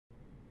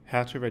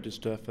How to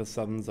register for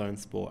Southern Zone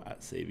Sport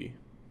at Seaview.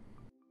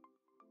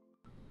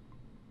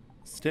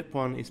 Step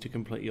 1 is to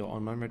complete your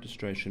online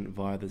registration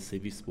via the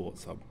Seaview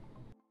Sports Hub.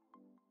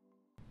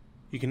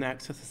 You can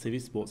access the Seaview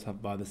Sports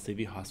Hub via the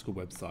Seaview High School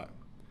website.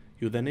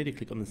 You'll then need to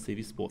click on the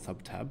Seaview Sports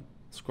Hub tab,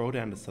 scroll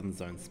down to Southern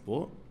Zone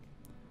Sport,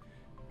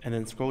 and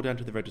then scroll down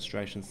to the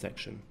registration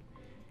section.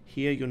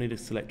 Here you'll need to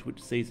select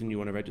which season you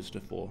want to register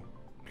for.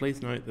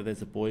 Please note that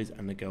there's a boys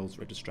and a girls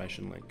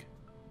registration link.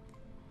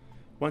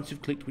 Once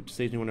you've clicked which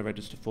season you want to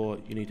register for,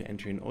 you need to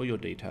enter in all your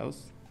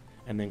details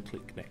and then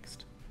click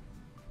Next.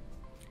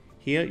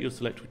 Here you'll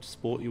select which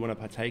sport you want to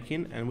partake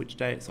in and which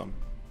day it's on.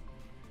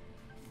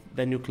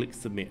 Then you'll click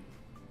Submit.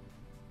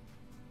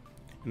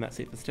 And that's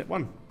it for step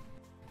 1.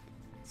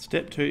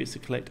 Step 2 is to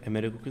collect a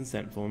medical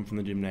consent form from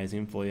the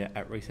gymnasium foyer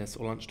at recess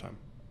or lunchtime.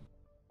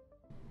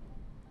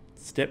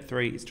 Step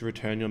 3 is to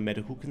return your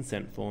medical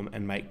consent form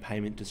and make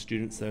payment to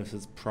student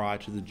services prior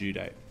to the due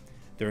date.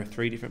 There are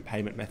 3 different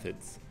payment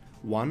methods.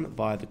 1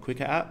 via the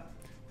Quicker app,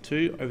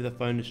 2 over the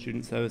phone to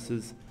student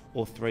services,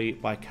 or 3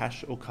 by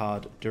cash or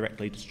card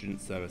directly to student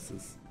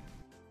services.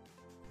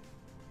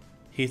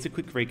 Here's a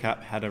quick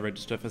recap how to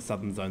register for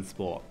Southern Zone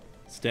Sport.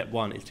 Step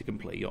 1 is to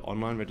complete your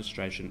online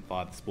registration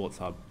via the Sports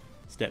Hub.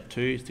 Step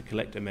 2 is to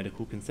collect a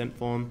medical consent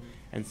form,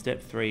 and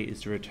Step 3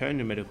 is to return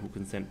your medical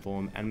consent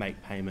form and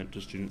make payment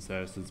to student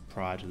services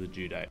prior to the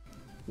due date.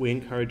 We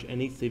encourage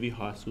any Seaview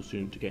High School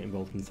student to get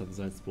involved in Southern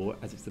Zone Sport,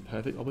 as it's the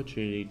perfect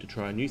opportunity to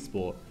try a new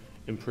sport,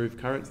 improve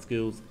current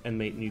skills and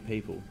meet new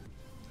people.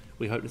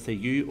 We hope to see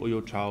you or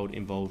your child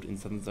involved in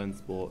Southern Zone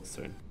Sport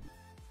soon.